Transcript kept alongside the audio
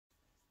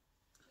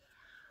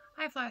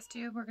Hi Flash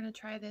Tube, we're going to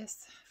try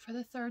this for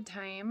the third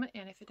time,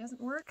 and if it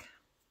doesn't work,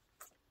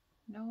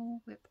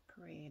 no WIP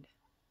Parade.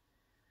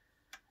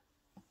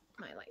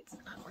 My light's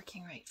not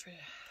working right for, I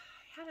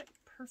had it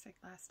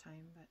perfect last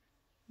time, but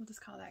we'll just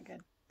call that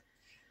good.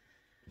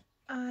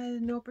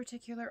 No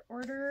particular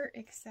order,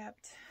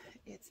 except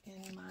it's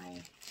in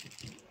my,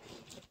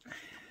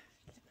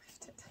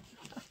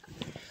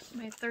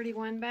 my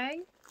 31 bag.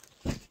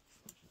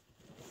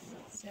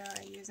 So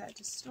I use that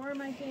to store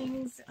my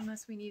things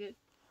unless we need it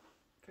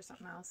for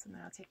something else, and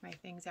then I'll take my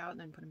things out and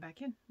then put them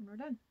back in, and we're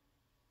done.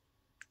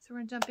 So we're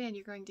going to jump in.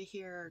 You're going to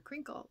hear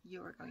crinkle.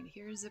 You are going to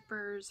hear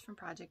zippers from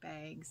project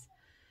bags.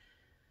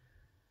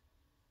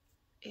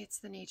 It's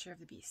the nature of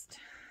the beast.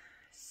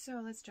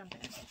 So let's jump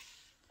in.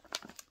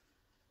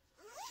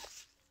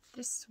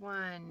 This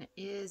one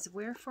is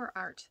Wherefore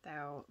Art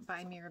Thou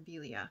by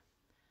Mirabilia,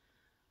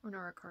 or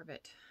Nora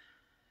Corbett.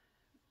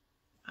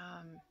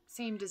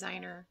 Same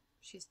designer.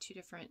 She has two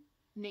different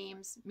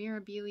names.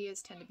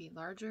 Mirabilias tend to be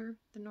larger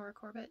than Nora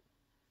Corbett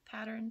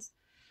patterns.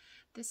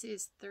 This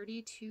is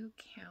 32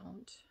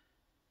 count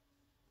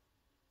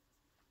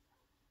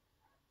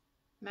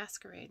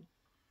Masquerade.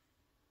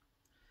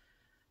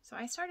 So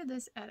I started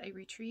this at a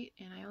retreat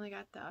and I only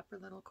got the upper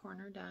little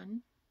corner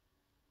done.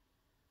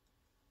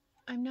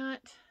 I'm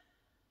not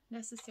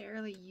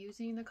necessarily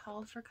using the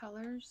called for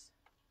colors.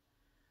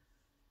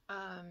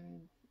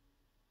 I'm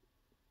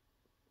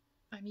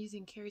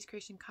using Carrie's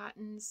Creation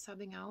Cottons,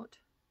 subbing out,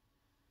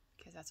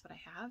 because that's what I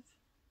have.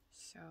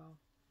 So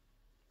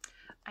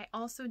I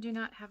also do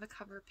not have a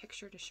cover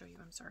picture to show you,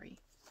 I'm sorry.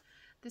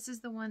 This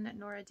is the one that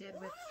Nora did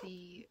with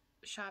the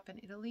shop in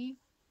Italy,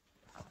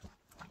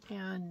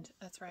 and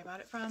that's where I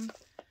bought it from.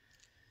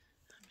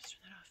 Let me just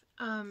turn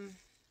that off.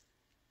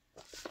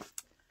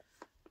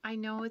 I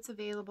know it's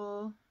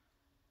available,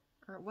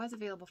 or it was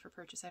available for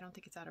purchase. I don't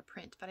think it's out of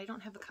print, but I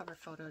don't have a cover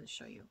photo to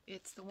show you.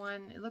 It's the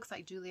one, it looks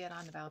like Juliet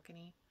on the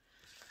balcony,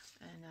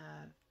 and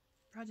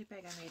project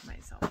bag I made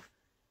myself.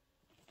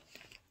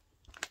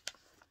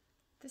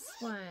 This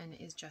one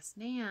is Just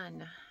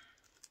Nan.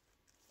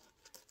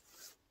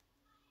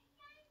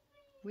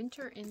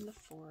 Winter in the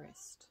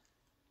Forest.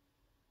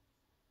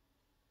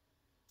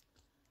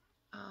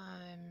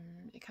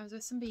 It comes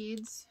with some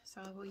beads,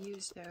 so I will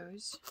use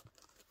those.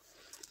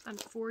 On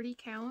 40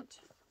 count.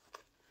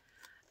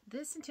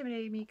 This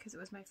intimidated me because it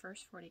was my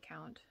first 40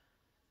 count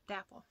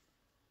Dapple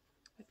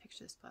with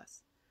Pictures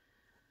Plus,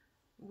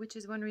 which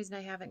is one reason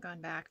I haven't gone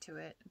back to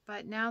it.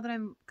 But now that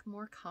I'm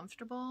more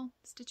comfortable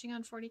stitching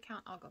on 40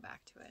 count, I'll go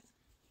back to it.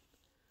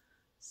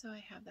 So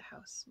I have the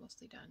house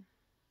mostly done.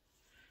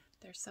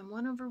 There's some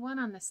 1/1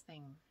 on this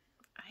thing.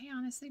 I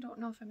honestly don't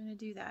know if I'm going to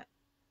do that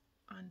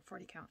on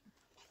 40 count.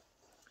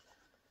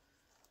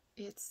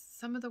 It's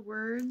some of the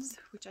words,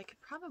 which I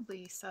could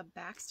probably sub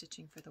back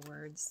stitching for the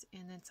words,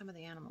 and then some of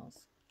the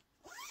animals.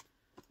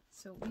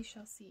 So we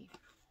shall see.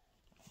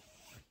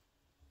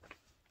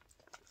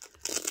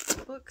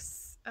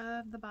 Books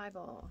of the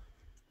Bible.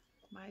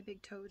 My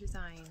Big Toe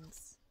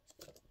Designs.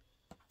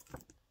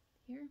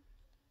 Here.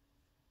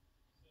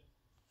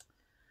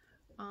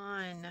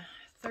 On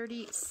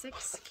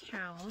 36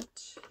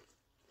 count.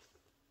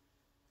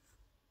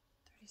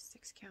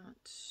 36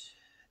 count.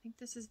 I think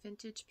this is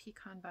Vintage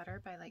Pecan Butter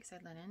by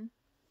Lakeside Linen,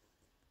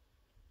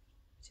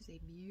 which is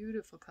a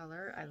beautiful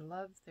color. I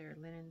love their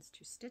linens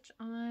to stitch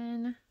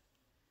on.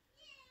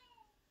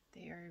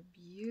 They are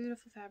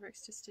beautiful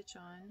fabrics to stitch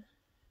on.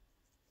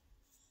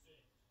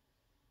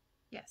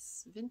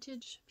 Yes,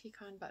 Vintage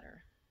Pecan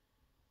Butter.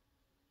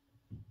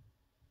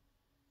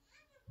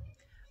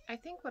 I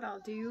think what I'll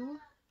do,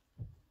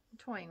 I'm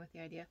toying with the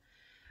idea.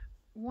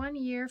 One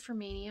year for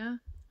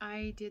Mania,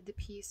 I did the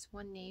piece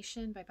One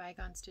Nation by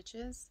Bygone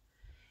Stitches,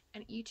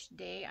 and each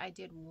day I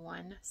did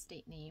one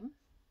state name.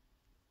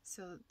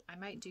 So I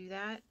might do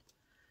that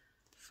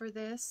for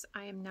this.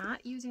 I am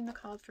not using the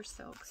called for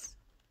silks.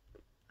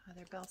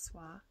 They're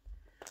Belsois.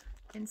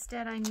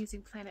 Instead, I'm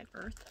using Planet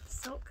Earth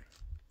silk.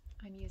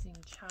 I'm using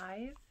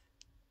Chive.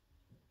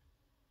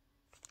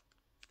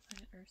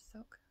 Planet Earth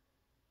silk.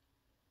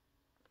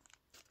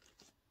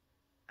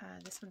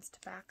 This one's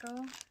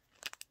Tobacco.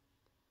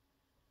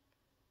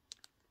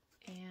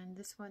 And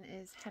this one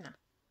is Henna.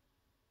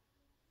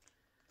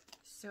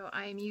 So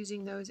I'm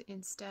using those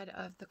instead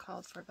of the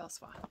called for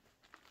Belsois.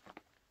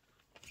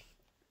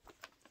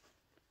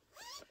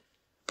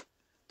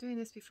 Doing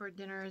this before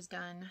dinner is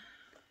done,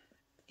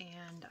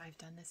 and I've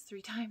done this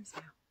 3 times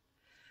now.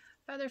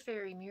 Feather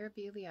Fairy,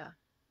 Mirabilia.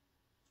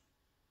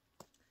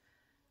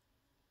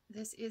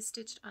 This is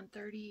stitched on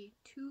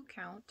 32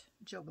 count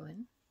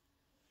Jobelan.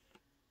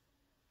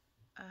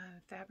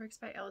 Fabrics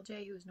by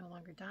LJ, who is no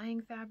longer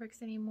dyeing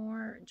fabrics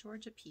anymore.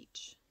 Georgia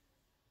Peach.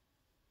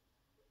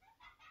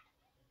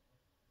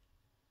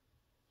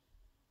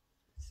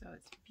 So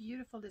it's a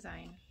beautiful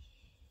design.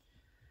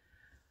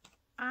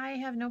 I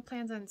have no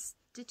plans on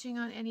stitching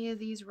on any of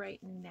these right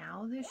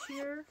now this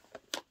year,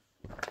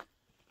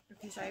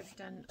 because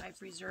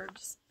I've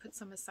reserved, put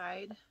some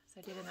aside, as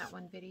I did in that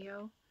one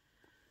video.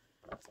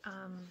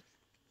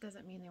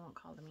 Doesn't mean they won't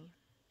call to me.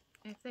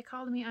 If they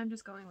call to me, I'm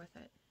just going with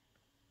it.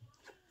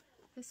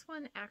 This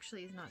one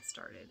actually is not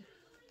started.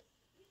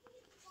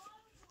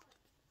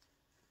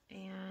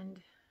 And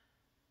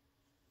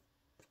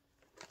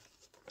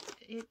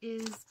it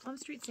is Plum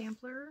Street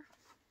Sampler,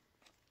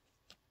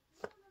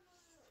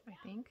 I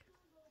think.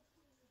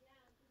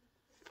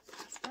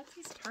 It's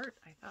Betsy's Tart,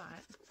 I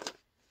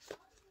thought.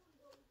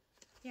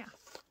 Yeah,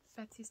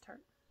 Betsy's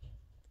Tart.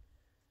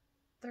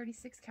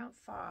 36 count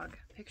fog.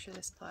 Picture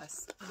this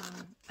plus.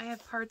 I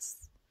have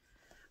parts.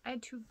 I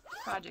had 2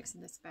 projects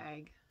in this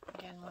bag.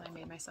 Again, one I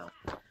made myself.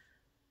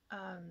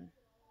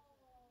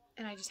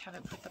 And I just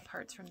haven't put the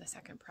parts from the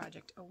second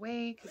project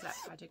away because that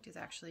project is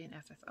actually an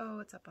FFO.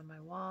 It's up on my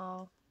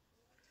wall.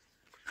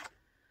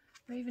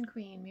 Raven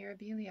Queen,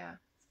 Mirabilia.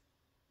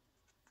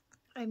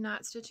 I'm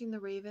not stitching the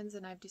ravens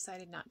and I've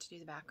decided not to do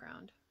the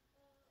background.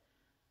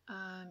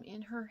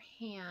 In her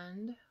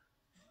hand,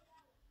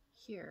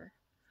 here,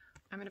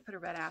 I'm going to put a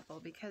red apple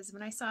because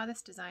when I saw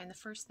this design, the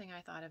first thing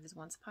I thought of is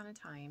Once Upon a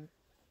Time,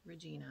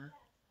 Regina.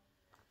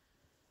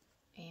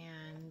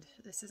 And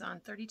this is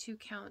on 32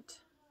 count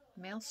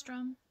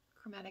Maelstrom,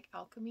 Chromatic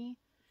Alchemy.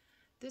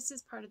 This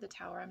is part of the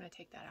tower. I'm going to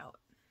take that out.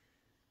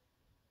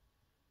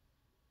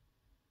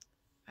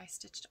 I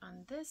stitched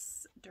on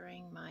this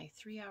during my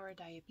 3-hour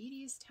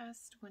diabetes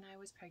test when I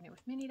was pregnant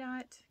with Mini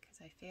Dot because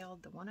I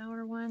failed the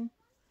 1-hour one.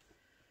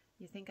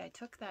 You think I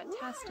took that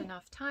test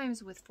enough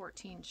times with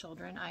 14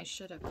 children, I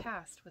should have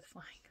passed with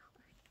flying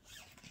colors.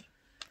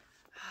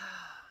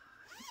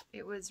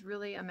 It was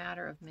really a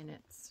matter of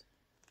minutes.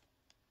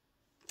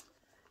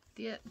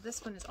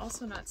 This one is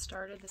also not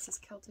started. This is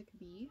Celtic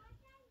Bee,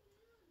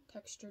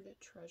 Textured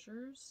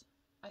Treasures.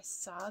 I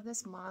saw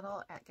this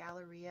model at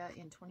Galleria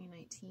in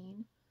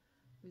 2019.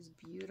 It was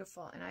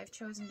beautiful, and I've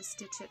chosen to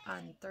stitch it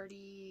on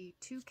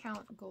 32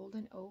 count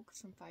Golden Oak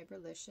from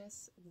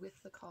Fiberlicious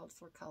with the called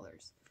for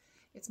colors.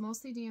 It's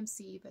mostly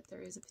DMC, but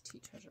there is a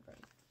Petite Treasure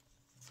Braid.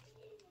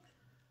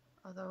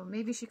 Although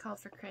maybe she called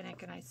for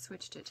Chromatic and I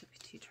switched it to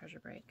Petite Treasure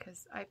Braid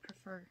because I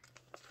prefer,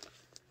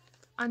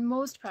 on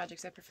most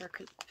projects, I prefer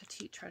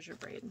Petite Treasure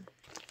Braid.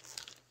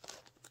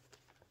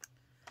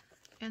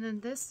 And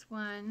then this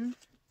one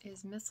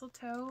is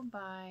Mistletoe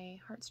by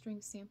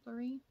Heartstring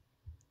Samplery.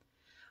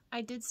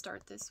 I did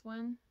start this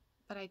one,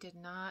 but I did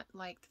not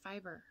like the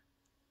fiber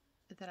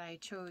that I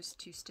chose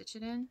to stitch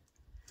it in.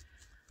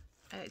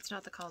 It's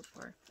not the called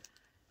for.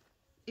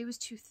 It was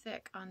too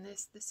thick on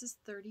this. This is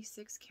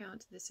 36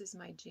 count. This is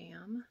my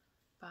Jam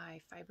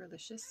by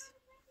Fiberlicious.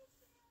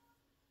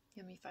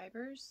 Yummy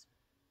Fibers.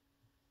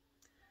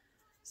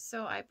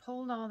 So I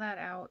pulled all that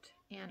out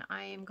and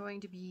I am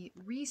going to be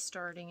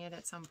restarting it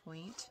at some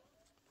point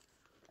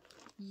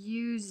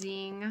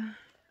using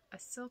a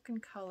Silken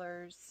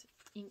Colors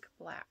ink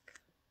black.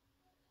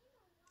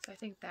 So I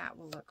think that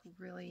will look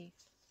really,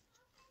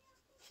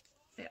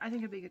 I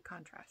think it'll be a good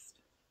contrast.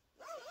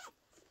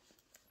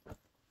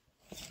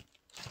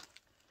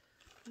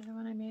 Another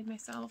one I made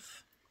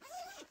myself.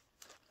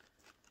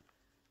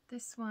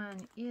 This one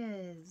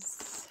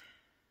is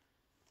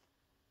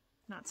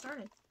not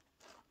started.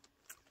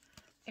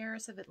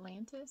 Heiress of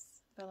Atlantis,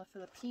 Bella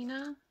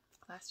Filipina,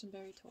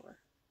 Glastonbury Tour.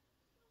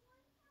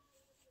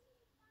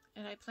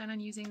 And I plan on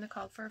using the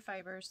called for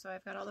fibers, so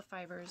I've got all the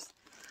fibers.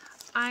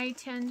 I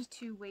tend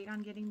to wait on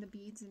getting the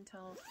beads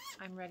until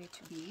I'm ready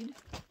to bead,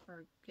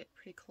 or get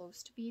pretty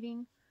close to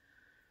beading.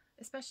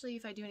 Especially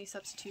if I do any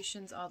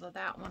substitutions, although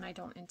that one I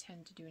don't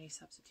intend to do any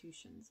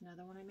substitutions.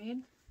 Another one I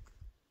made.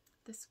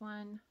 This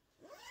one,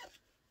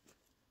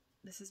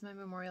 this is my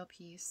memorial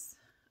piece.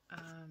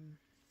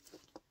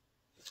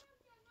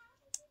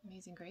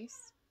 Amazing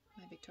Grace,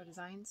 my Big Toe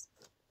Designs.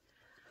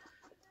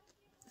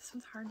 This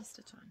one's hard to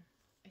stitch on.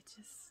 It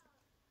just...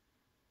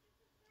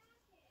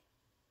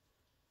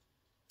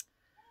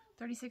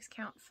 36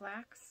 count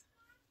Flax.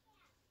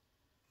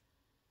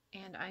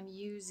 And I'm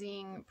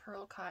using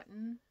Pearl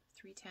Cotton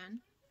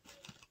 310.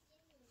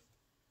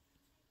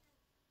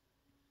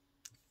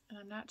 And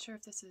I'm not sure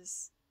if this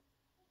is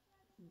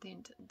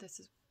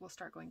we'll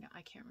start going down.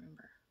 I can't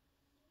remember.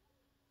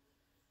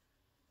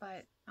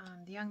 But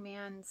the young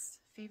man's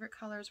favorite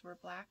colors were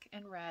black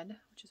and red,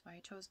 which is why I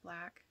chose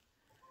black.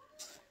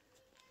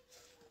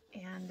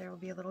 And there will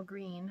be a little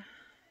green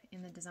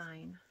in the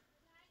design.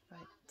 But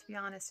to be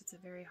honest, it's a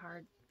very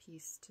hard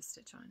piece to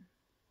stitch on.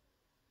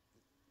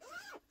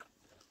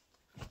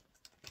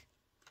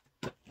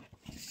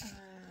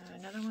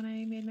 Another one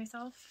I made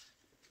myself.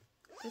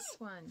 This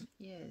one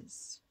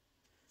is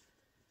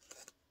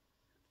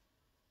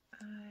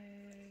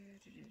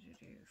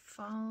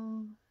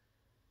Fall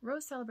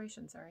Rose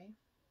Celebration,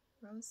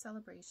 Rose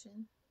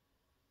Celebration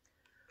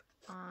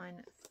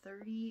on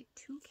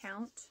 32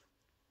 count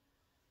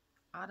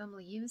Autumn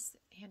Leaves,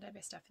 hand-dyed by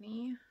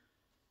Stephanie.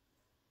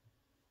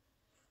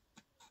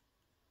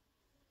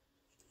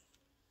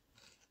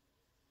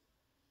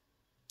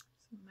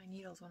 Some of my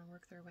needles want to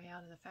work their way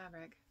out of the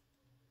fabric.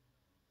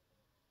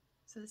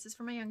 So this is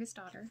for my youngest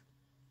daughter.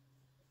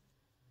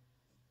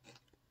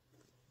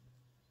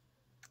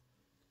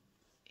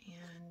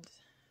 And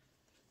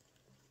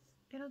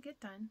it'll get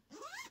done.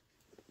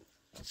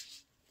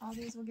 All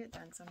these will get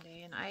done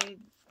someday. And I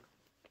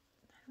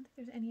don't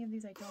think there's any of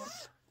these I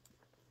don't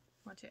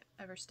want to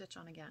ever stitch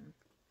on again.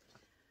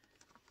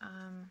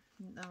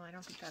 No, I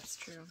don't think that's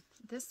true.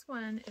 This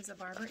one is a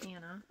Barbara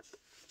Anna.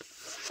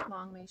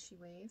 Long may she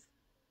wave.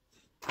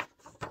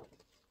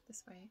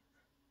 This way.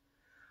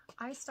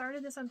 I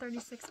started this on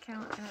 36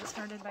 count, and I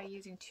started by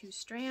using 2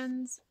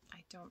 strands.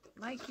 I don't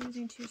like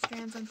using 2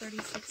 strands on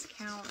 36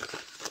 count.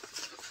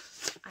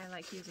 I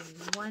like using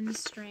 1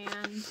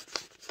 strand.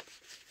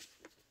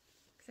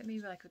 Except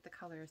maybe like with the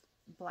colors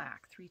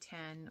black,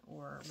 310,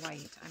 or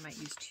white, I might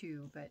use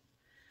 2, but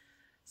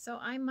so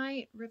I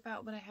might rip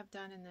out what I have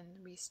done and then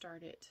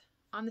restart it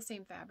on the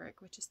same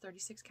fabric, which is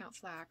 36 count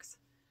flax.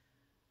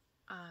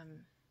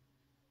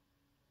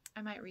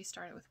 I might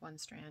restart it with 1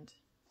 strand.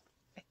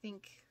 I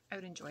think I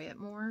would enjoy it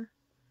more.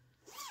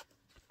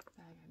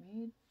 Bag I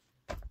made.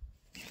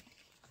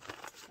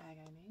 Bag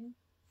I made.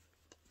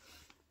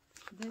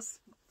 This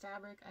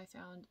fabric I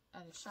found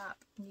at a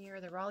shop near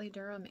the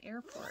Raleigh-Durham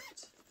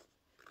airport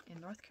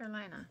in North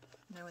Carolina.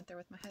 And I went there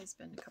with my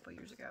husband a couple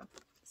years ago.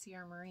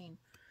 CR Marine.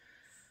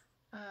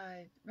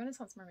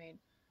 Renaissance Mermaid.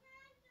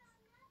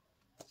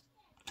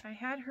 I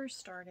had her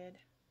started,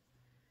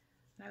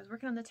 and I was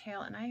working on the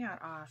tail, and I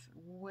got off,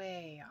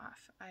 way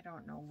off. I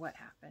don't know what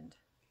happened.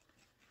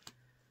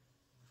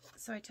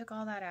 So I took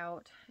all that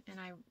out, and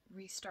I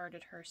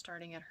restarted her,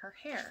 starting at her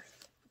hair.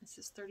 This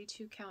is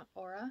 32 count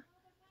Aura,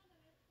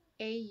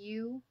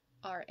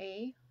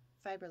 A-U-R-A,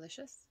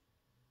 Fiberlicious.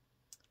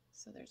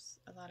 So there's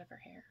a lot of her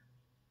hair.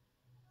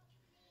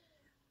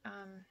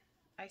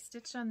 I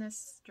stitched on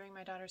this during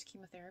my daughter's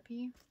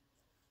chemotherapy,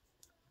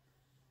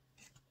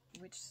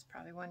 which is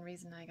probably one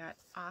reason I got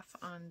off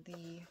on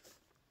the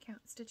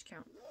stitch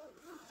count.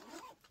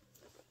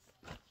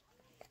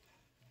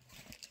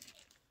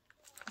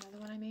 Another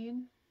one I made.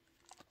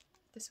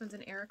 This one's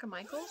an Erica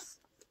Michaels.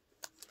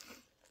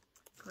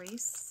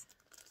 Grace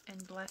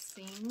and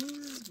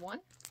Blessings 1.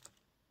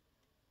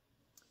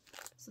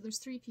 So there's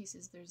 3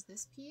 pieces. There's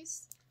this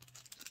piece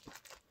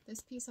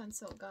on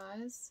silk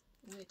gauze,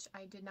 which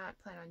I did not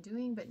plan on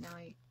doing, but now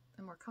I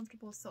am more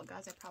comfortable with silk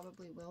gauze. I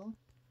probably will.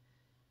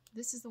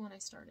 This is the one I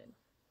started.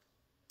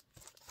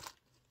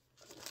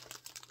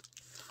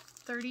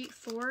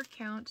 34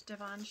 count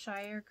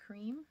Devonshire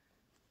cream.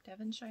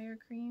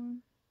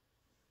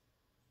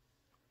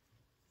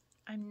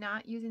 I'm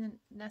not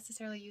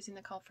necessarily using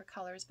the call for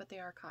colors, but they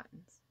are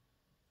cottons.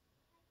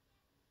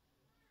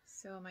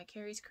 So my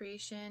Carrie's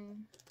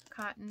Creation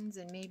cottons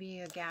and maybe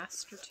a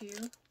gast or 2.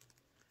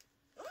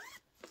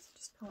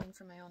 Just pulling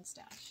from my own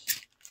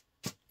stash.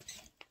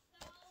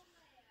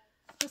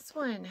 This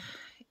one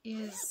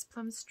is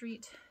Plum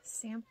Street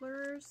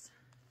Samplers.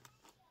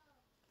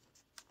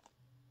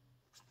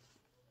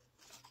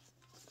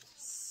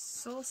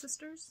 Soul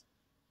Sisters.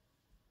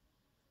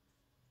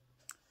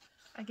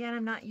 Again,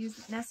 I'm not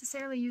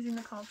necessarily using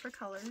the call for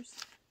colors,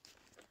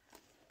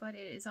 but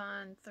it is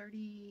on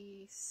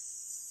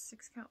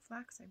 36 count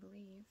flax, I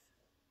believe,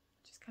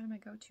 which is kind of my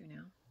go-to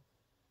now.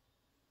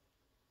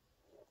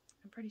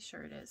 I'm pretty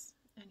sure it is.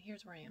 And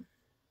here's where I am.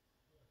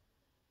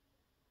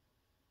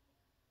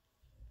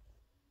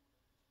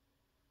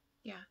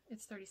 Yeah,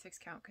 it's 36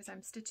 count because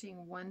I'm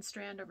stitching 1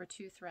 strand over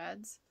 2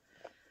 threads.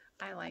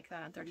 I like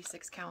that on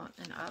 36 count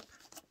and up.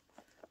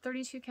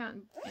 32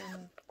 count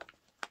and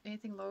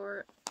anything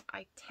lower,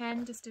 I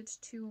tend to stitch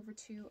 2 over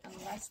 2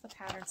 unless the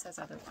pattern says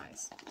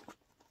otherwise.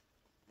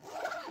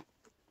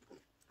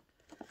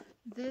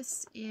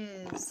 This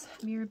is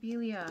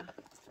Mirabilia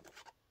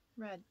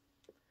red.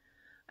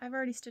 I've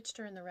already stitched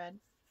her in the red.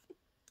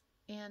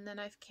 And then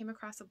I've came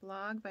across a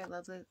blog by a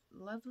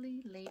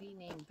lovely lady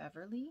named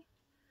Beverly,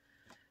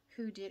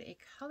 who did a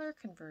color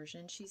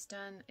conversion. She's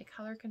done a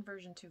color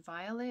conversion to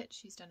violet,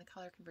 she's done a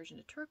color conversion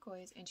to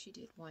turquoise, and she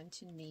did one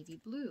to navy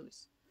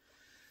blues.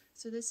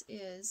 So this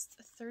is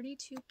a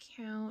 32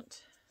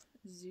 count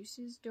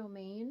Zeus's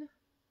Domain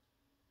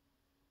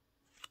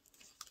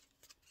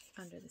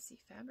Under the Sea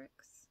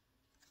Fabrics.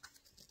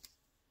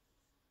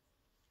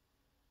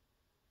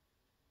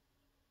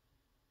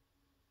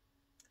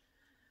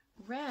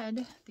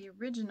 Red, the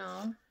original,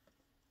 I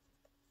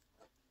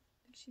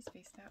think she's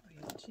faced that way,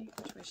 isn't she?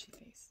 Which way she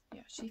face?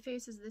 Yeah, she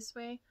faces this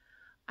way.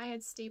 I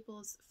had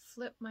Staples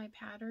flip my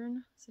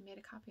pattern, so I made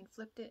a copy and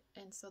flipped it,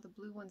 and so the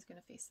blue one's going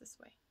to face this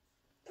way.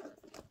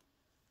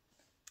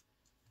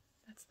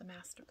 That's the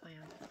master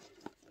plan.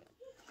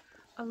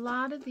 A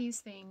lot of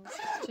these things,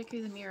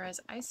 particularly the mirrors,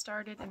 I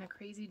started in a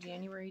crazy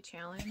January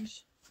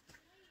challenge.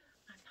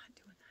 I'm not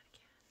doing that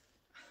again.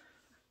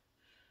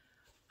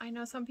 I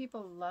know some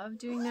people love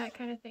doing that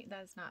kind of thing.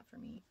 That is not for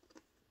me.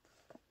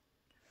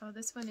 Oh,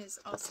 this one is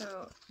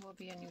also, will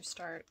be a new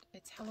start.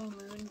 It's Hello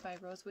Moon by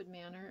Rosewood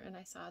Manor, and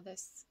I saw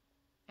this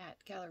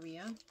at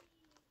Galleria.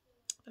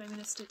 But I'm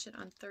going to stitch it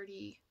on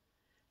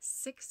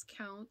 36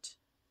 count,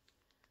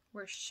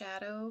 Where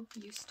Shadow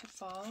Used to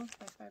Fall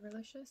by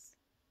Fiberlicious.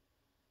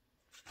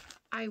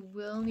 I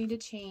will need to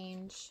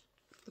change.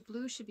 The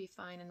blue should be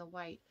fine, and the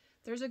white.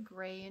 There's a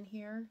gray in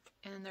here,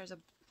 and then there's a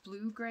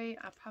blue-gray.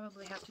 I'll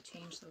probably have to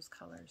change those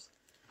colors.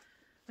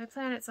 My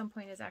plan at some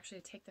point is actually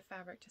to take the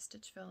fabric to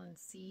stitch fill and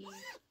see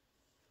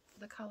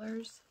the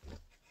colors,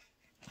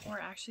 or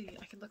actually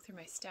I could look through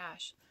my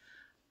stash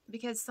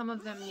because some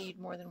of them need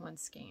more than one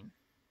skein.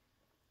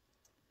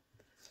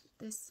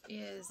 This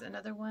is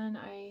another one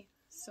I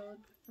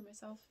sewed for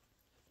myself.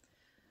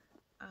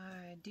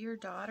 Dear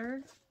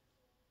Daughter,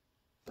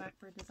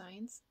 Blackbird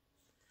Designs.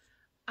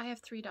 I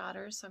have 3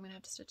 daughters, so I'm going to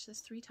have to stitch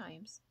this 3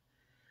 times.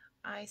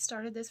 I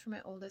started this for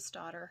my oldest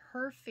daughter.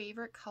 Her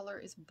favorite color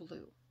is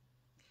blue.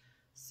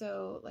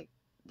 So, like,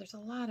 there's a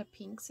lot of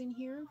pinks in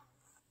here.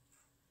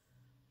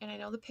 And I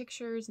know the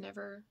picture is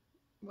never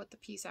what the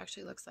piece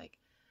actually looks like.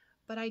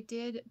 But I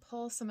did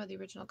pull some of the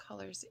original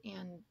colors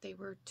and they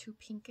were too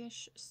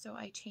pinkish, so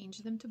I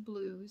changed them to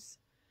blues.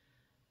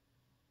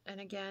 And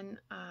again,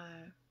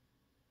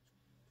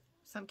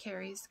 some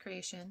Carrie's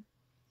creation.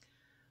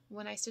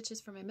 When I stitch this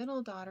for my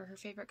middle daughter, her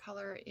favorite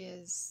color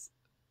is,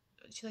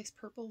 she likes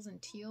purples and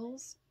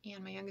teals,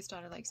 and my youngest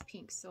daughter likes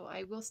pinks, so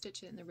I will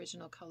stitch it in the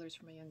original colors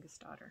for my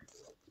youngest daughter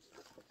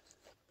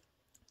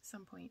at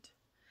some point.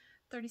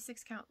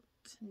 36 count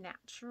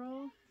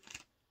natural.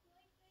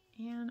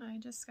 And I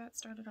just got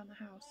started on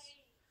the house,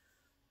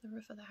 the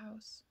roof of the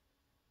house.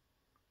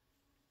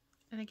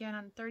 And again,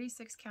 on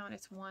 36 count,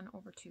 it's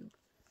 1/2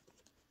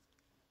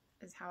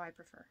 is how I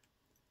prefer.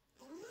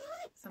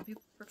 Some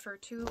people prefer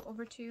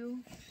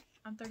 2/2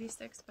 on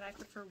 36, but I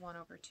prefer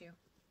 1/2.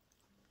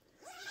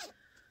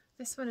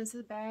 This one is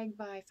a bag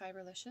by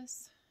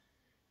Fiberlicious.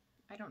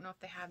 I don't know if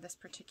they have this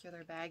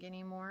particular bag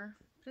anymore,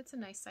 but it's a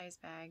nice size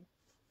bag.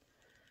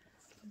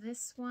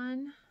 This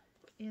one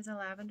is a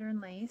lavender and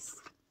lace.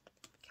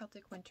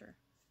 Celtic Winter.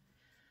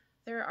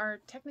 There are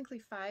technically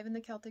 5 in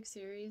the Celtic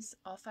series,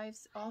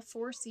 all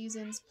 4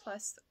 seasons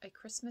plus a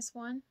Christmas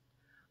one.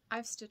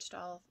 I've stitched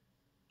all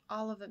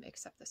of them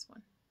except this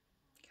one,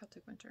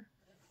 Celtic Winter.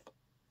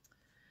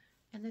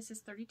 And this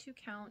is 32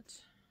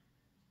 count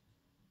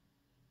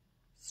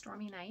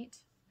Stormy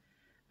Night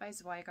by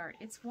Zweigart.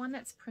 It's one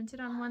that's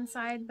printed on one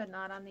side but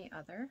not on the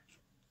other.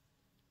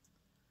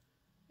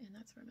 And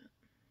that's where I'm at.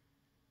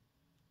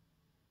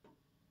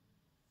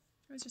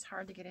 It was just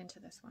hard to get into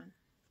this one.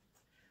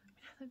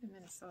 I live in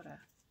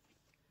Minnesota.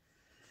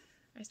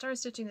 I started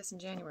stitching this in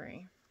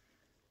January.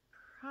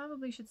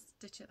 Probably should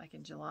stitch it like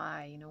in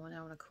July, you know, when I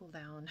want to cool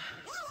down.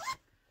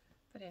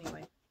 But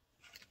anyway,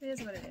 it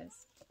is what it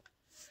is.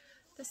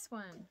 This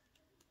one,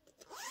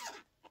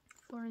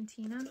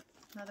 Florentina,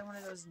 another one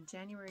of those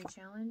January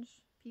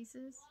challenge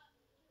pieces.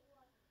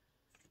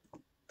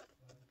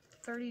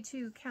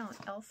 32 count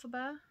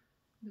Elphaba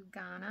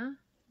Lugana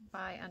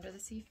by Under the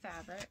Sea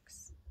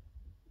Fabrics.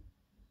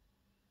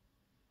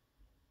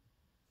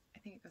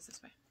 I think it goes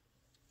this way.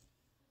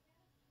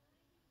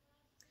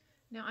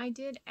 Now I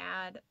did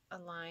add a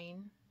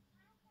line,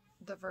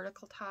 the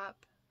vertical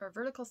top, or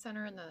vertical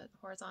center and the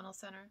horizontal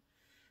center.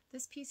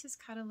 This piece is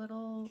cut a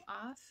little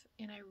off,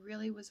 and I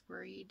really was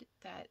worried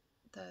that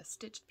the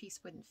stitched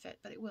piece wouldn't fit,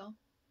 but it will.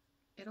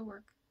 It'll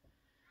work.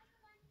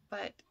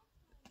 But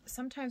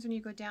sometimes when you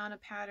go down a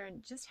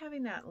pattern, just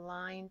having that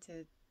line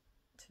to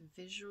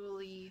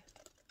visually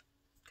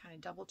kind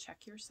of double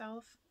check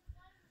yourself,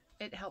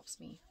 it helps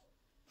me.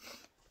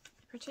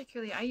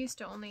 Particularly, I used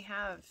to only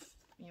have,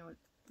 you know,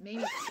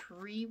 maybe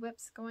 3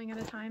 whips going at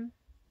a time.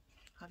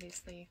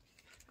 Obviously,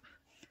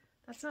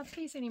 that's not the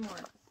case anymore.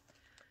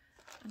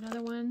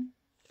 Another one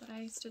that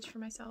I stitched for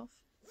myself.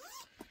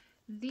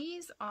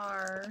 These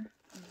are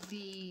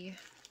the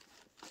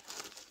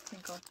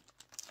crinkle.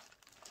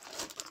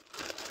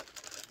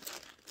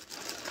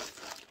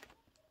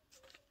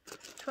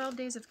 "12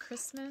 Days of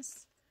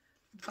Christmas"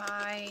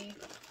 by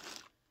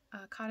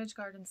Cottage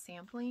Garden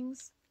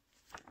Samplings.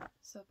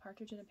 So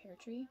Partridge in a Pear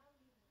Tree.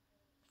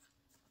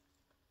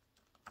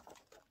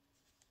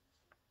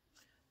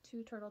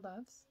 2 turtle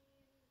doves.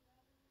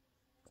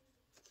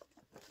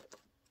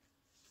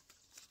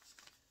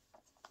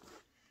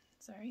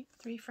 Sorry,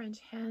 3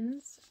 French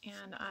hens,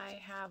 and I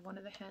have one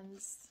of the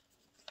hens,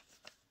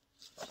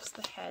 just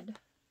the head.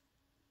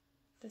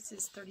 This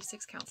is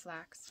 36 count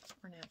flax,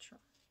 or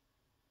natural.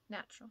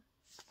 Natural.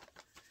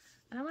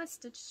 And I want to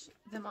stitch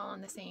them all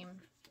in the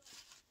same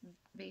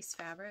base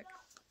fabric.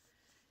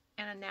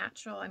 And a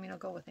natural, I mean, I'll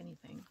go with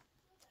anything.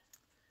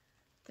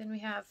 Then we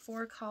have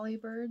 4 collie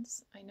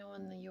birds. I know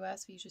in the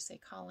US we usually say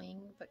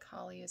colleen, but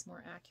collie is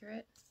more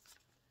accurate.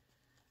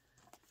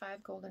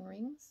 5 golden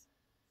rings,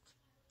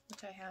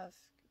 which I have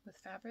with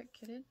fabric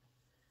kitted.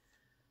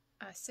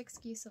 6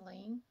 geese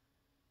a-laying.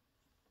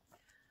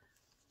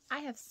 I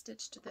have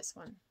stitched this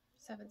one,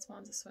 7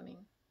 swans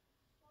a-swimming.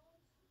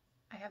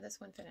 I have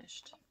this one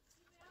finished.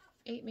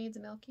 8 maids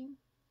a-milking.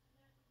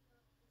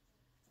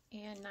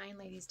 And 9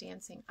 ladies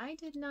dancing. I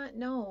did not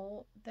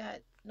know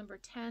that number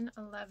 10,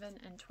 11,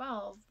 and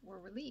 12 were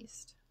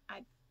released.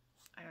 I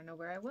don't know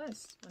where I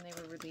was when they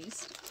were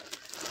released,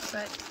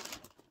 but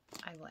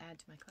I will add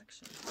to my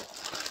collection.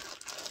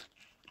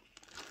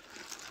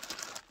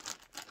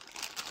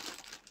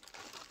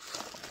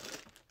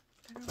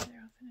 That over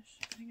there, I'll finish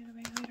putting it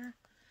away later.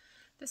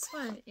 This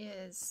one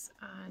is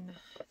on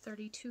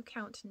 32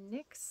 count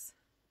Knix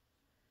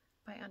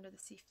by Under the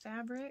Sea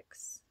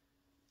Fabrics.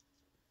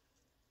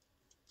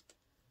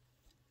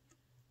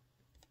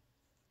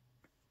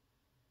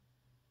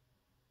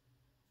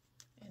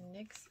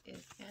 mix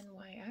is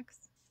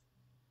NYX.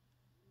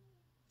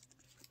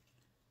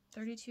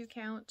 32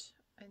 count.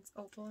 It's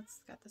opal. It's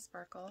got the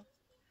sparkle.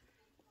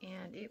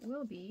 And it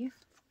will be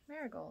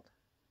Marigold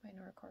by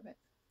Nora Corbett.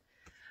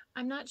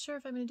 I'm not sure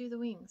if I'm going to do the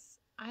wings.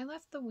 I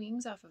left the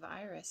wings off of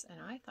Heiress, and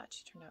I thought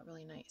she turned out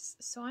really nice.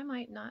 So I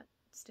might not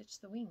stitch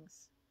the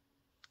wings.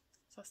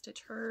 So I'll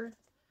stitch her,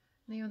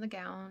 on the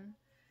gown,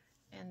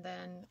 and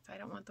then if I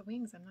don't want the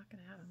wings, I'm not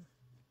going to have them.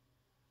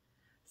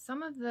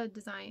 Some of the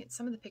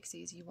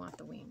pixies, you want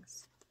the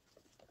wings.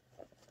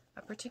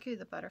 Particularly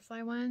the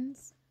butterfly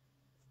ones.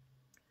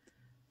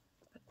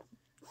 But,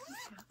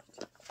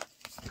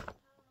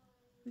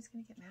 who's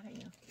going to get mad at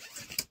you?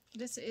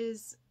 This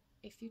is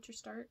a Future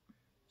Start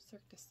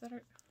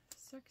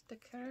Cirque de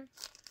Coeur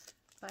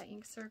by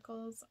Ink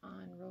Circles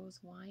on Rose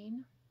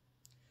Wine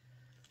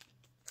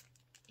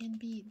in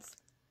beads.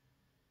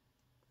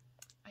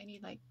 I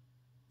need like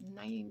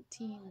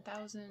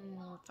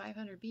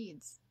 19,500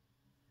 beads.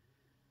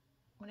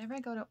 Whenever I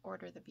go to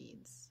order the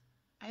beads,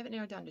 I have it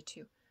narrowed down to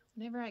 2.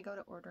 Whenever I go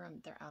to order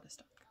them, they're out of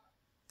stock.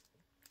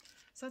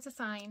 So it's a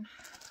sign.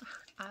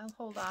 I'll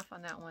hold off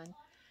on that one.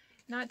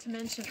 Not to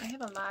mention, I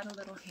have a lot of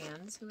little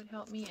hands who would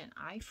help me, and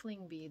I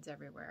fling beads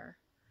everywhere.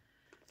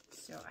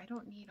 So I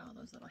don't need all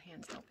those little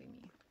hands helping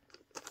me.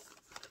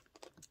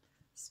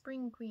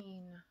 Spring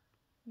Queen,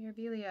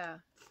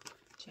 Mirabilia,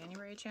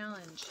 January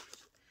Challenge.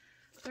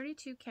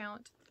 32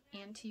 count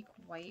antique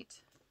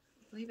white.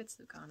 I believe it's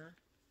Lucana.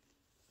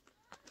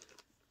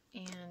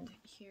 And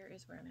here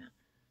is where I'm at.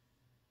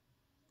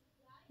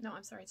 No,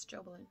 I'm sorry, it's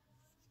Jobelan.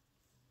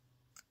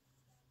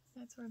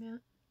 That's where I'm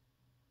at.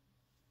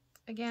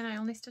 Again, I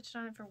only stitched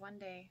on it for 1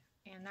 day,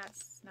 and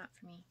that's not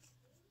for me.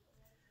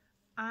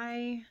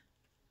 I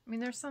mean,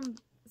 there's some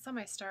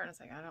I start and it's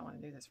like, I don't want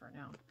to do this right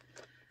now.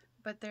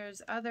 But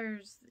there's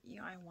others,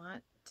 I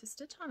want to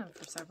stitch on them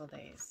for several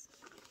days.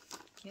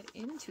 Get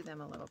into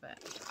them a little bit.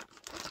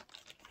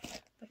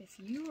 But if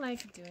you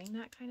like doing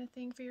that kind of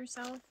thing for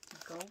yourself,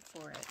 go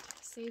for it.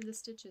 Save the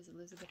Stitches,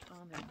 Elizabeth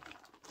Almond.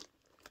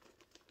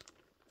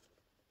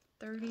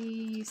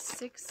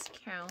 36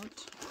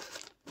 count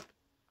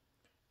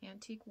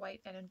antique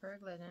white Edinburgh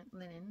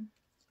linen.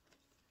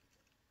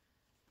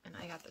 And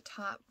I got the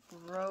top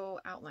row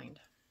outlined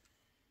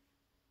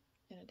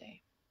in a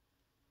day.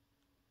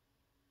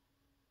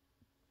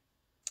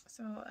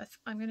 So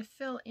I'm going to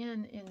fill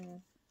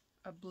in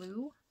a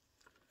blue.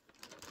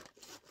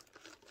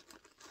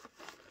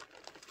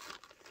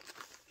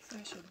 So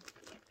I should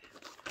get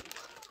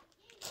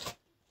that.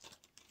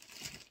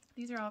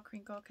 These are all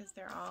crinkle because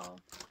they're all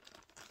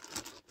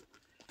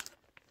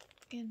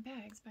in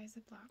bags by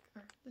Ziploc,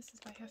 or this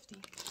is by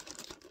Hefty.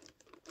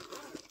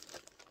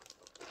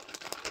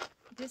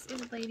 This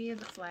is Lady of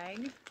the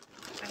Flag.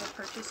 I had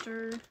purchased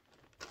her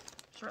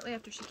shortly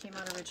after she came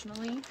out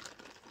originally.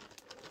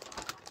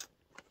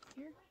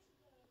 Here.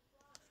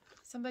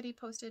 Somebody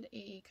posted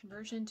a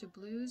conversion to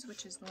blues,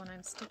 which is the one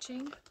I'm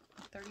stitching.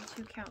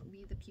 32 count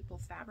We the People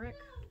fabric.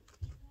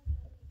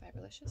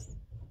 Fiberlicious.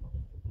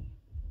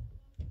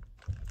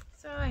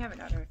 So I haven't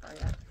got very far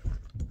yet.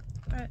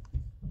 But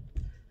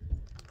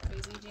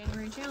crazy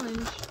January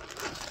challenge.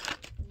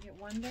 You get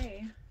 1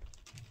 day.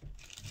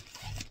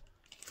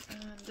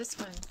 This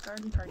one,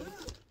 Garden Party.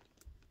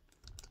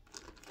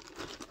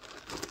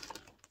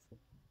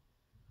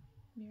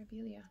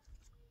 Mirabilia.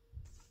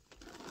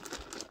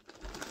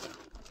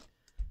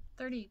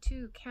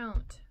 32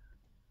 count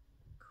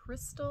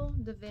Crystal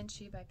Da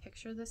Vinci by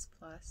Picture This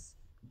Plus.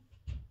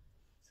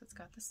 So it's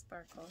got the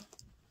sparkle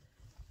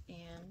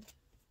and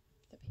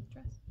the pink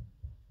dress.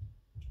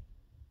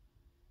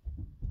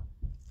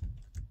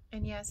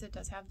 And yes, it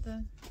does have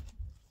the,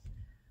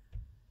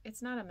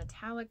 it's not a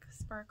metallic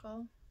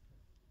sparkle,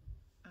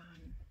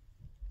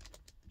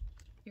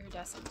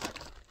 iridescent.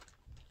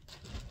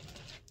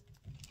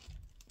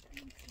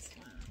 This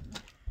one.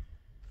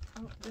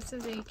 Oh, this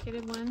is a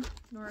kitted one,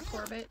 Nora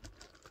Corbett.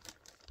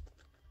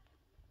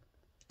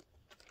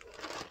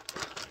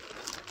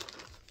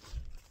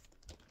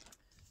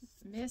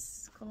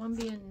 Miss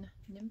Colombian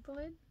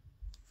Nymphalid.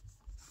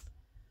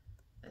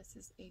 This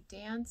is a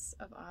Dance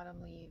of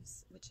Autumn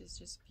Leaves, which is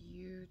just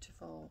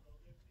beautiful.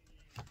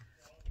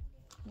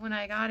 When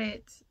I got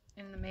it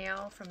in the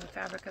mail from the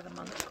Fabric of the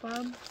Month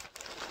Club,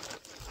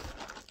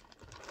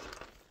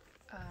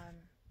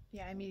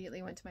 yeah, I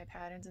immediately went to my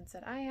patterns and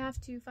said, I have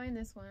to find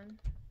this one.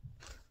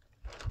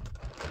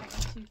 I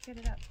have to kit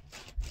it up.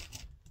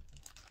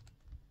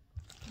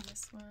 And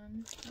this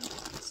one, oh,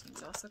 this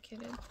one's also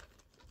kitted.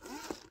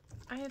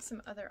 I have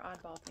some other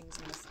oddball things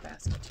in this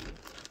basket too.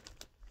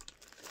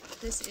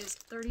 This is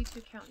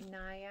 32 count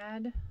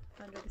Naiad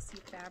Under the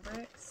Sea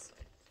Fabrics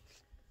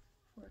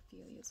for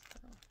Ophelia's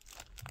Pearl.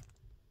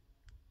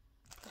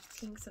 The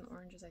pinks and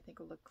oranges I think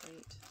will look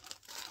great.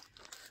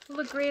 Will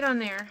look great on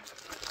there.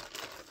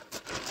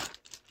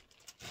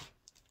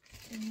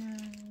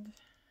 And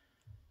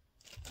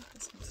get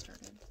this one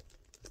started.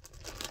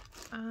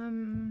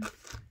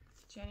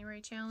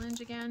 January challenge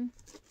again.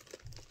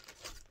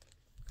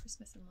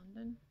 Christmas in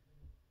London.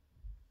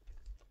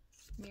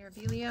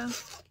 Mirabilia.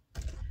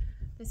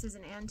 This is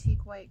an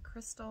antique white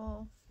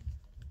crystal,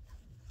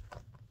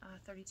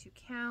 32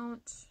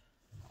 count,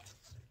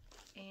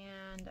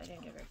 and I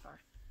didn't get very far.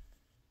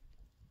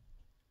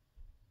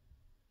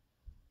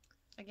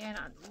 Again,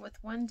 with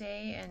one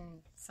day, and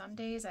some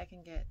days I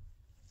can get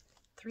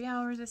 3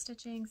 hours of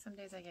stitching, some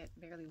days I get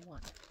barely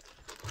one.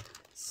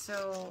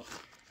 So,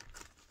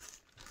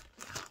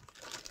 yeah.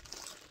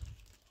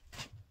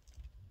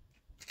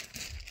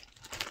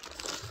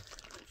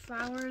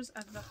 Flowers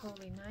of the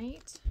Holy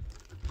Night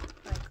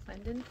by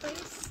Clendon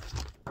Place.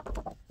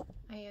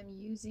 I am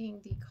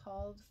using the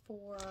called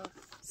for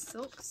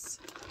silks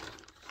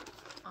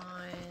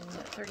on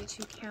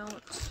 32 count.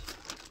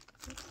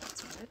 Oops,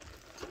 that's not it.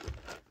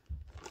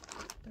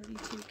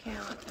 32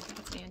 count, I think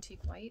it's an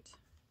antique white.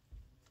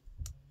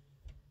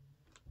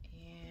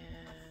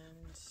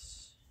 And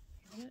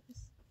here it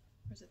is.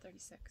 Or is it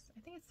 36?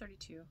 I think it's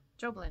 32.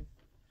 Jobelan.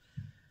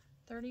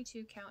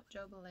 32 count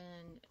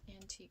Jobelan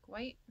antique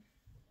white.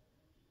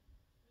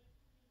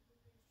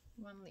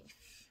 One leaf.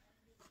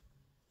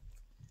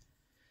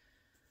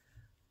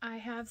 I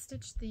have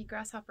stitched the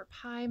grasshopper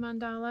pie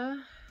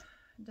mandala,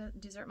 the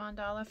dessert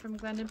mandala from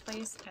Clendon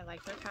Place. I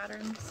like their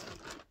patterns.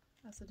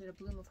 I also did a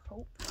bloom of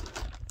hope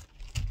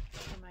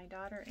for my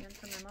daughter and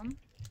for my mom.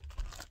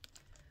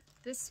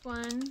 This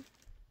one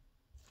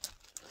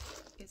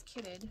is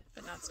kitted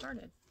but not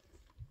started.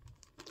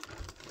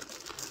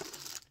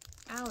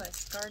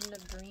 Alice, Garden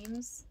of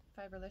Dreams,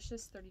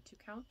 Fiberlicious, 32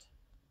 count.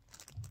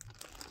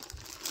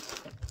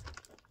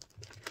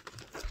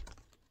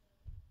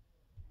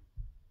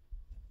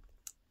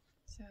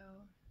 So,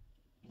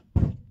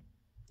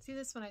 see,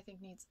 this one I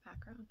think needs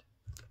background,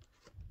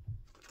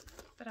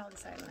 but I'll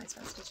decide when I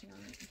start stitching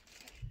on it.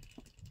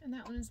 And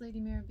that one is Lady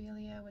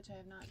Mirabilia, which I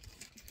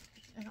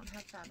don't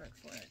have fabric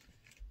for it.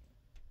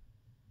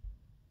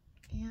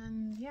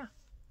 And yeah,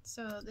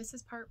 so this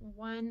is part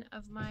 1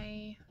 of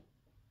my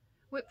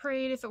WIP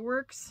Parade. If it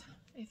works,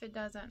 if it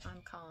doesn't,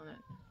 I'm calling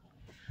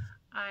it.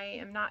 I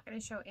am not going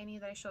to show any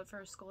that I showed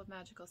for School of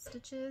Magical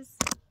Stitches.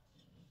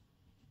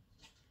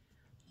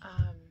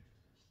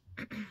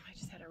 I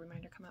just had a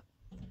reminder come up.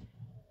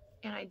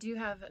 And I do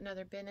have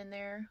another bin in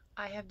there.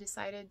 I have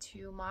decided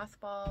to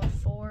mothball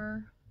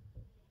 4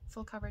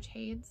 full coverage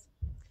Heids.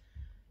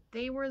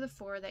 They were the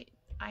 4 that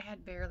I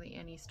had barely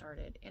any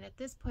started. And at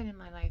this point in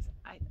my life,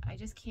 I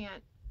just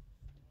can't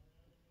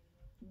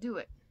do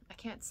it. I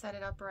can't set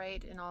it up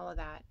right and all of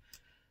that.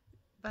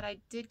 But I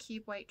did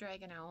keep White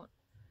Dragon out.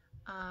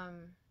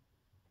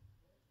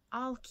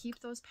 I'll keep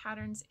those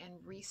patterns and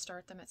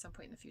restart them at some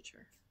point in the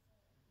future.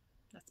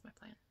 That's my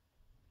plan.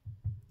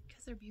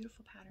 Because they're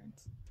beautiful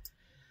patterns.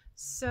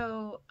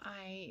 So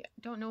I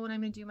don't know when I'm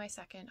going to do my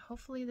second.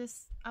 Hopefully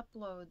this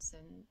uploads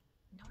and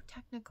no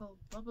technical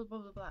blah blah blah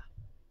blah blah.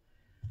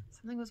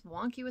 Something was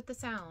wonky with the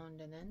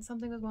sound, and then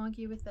something was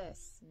wonky with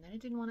this, and then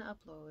it didn't want to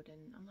upload,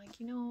 and I'm like,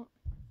 you know.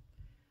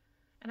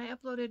 And I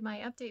uploaded my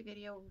update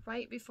video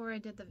right before I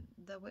did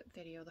the WIP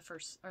video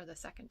the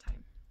second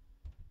time.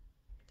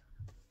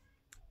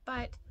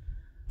 But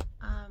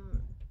I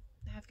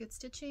have good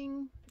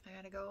stitching. I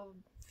gotta go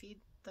feed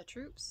the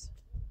troops,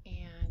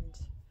 and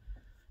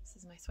this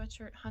is my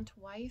sweatshirt, Hunt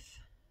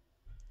Wife.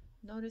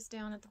 Notice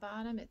down at the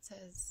bottom it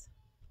says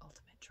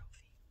Ultimate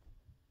Trophy.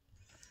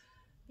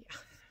 Yeah,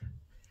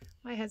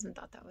 my husband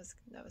thought that was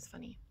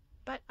funny.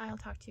 But I'll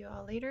talk to you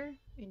all later.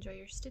 Enjoy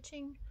your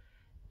stitching,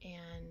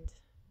 and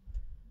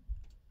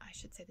I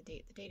should say the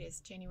date. The date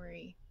is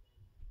January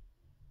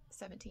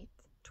 17th,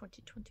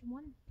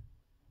 2021.